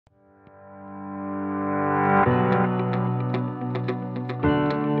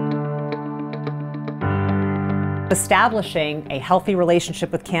Establishing a healthy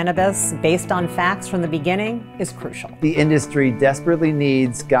relationship with cannabis based on facts from the beginning is crucial. The industry desperately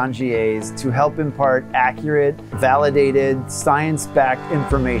needs Ganjiers to help impart accurate, validated, science-backed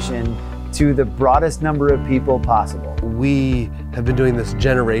information to the broadest number of people possible. We have been doing this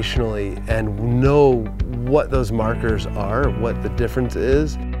generationally and know what those markers are, what the difference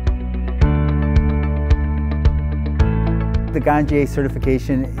is. The Ganjier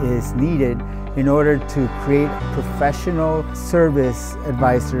certification is needed in order to create professional service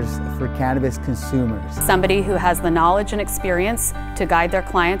advisors for cannabis consumers. Somebody who has the knowledge and experience to guide their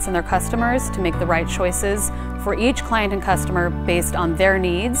clients and their customers to make the right choices for each client and customer based on their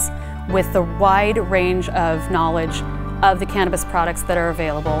needs, with the wide range of knowledge of the cannabis products that are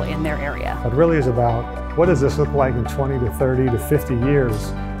available in their area. It really is about what does this look like in 20 to 30 to 50 years,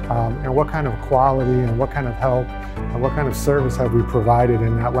 and what kind of quality and what kind of help and what kind of service have we provided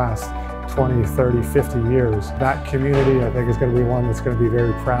in that last 20, 30, 50 years. That community, I think, is going to be one that's going to be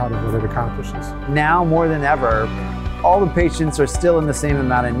very proud of what it accomplishes. Now more than ever, all the patients are still in the same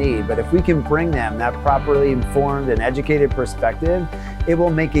amount of need, but if we can bring them that properly informed and educated perspective, it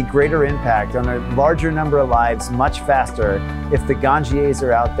will make a greater impact on a larger number of lives much faster if the Ganjiers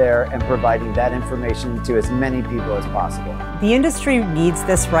are out there and providing that information to as many people as possible. The industry needs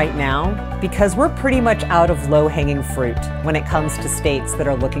this right now because we're pretty much out of low-hanging fruit when it comes to states that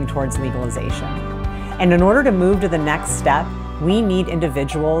are looking towards legalization. And in order to move to the next step, we need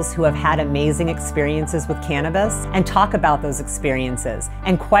individuals who have had amazing experiences with cannabis and talk about those experiences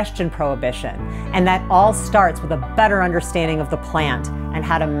and question prohibition. And that all starts with a better understanding of the plant and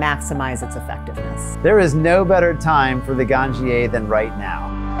how to maximize its effectiveness. There is no better time for the Ganjier than right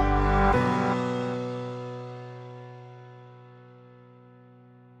now.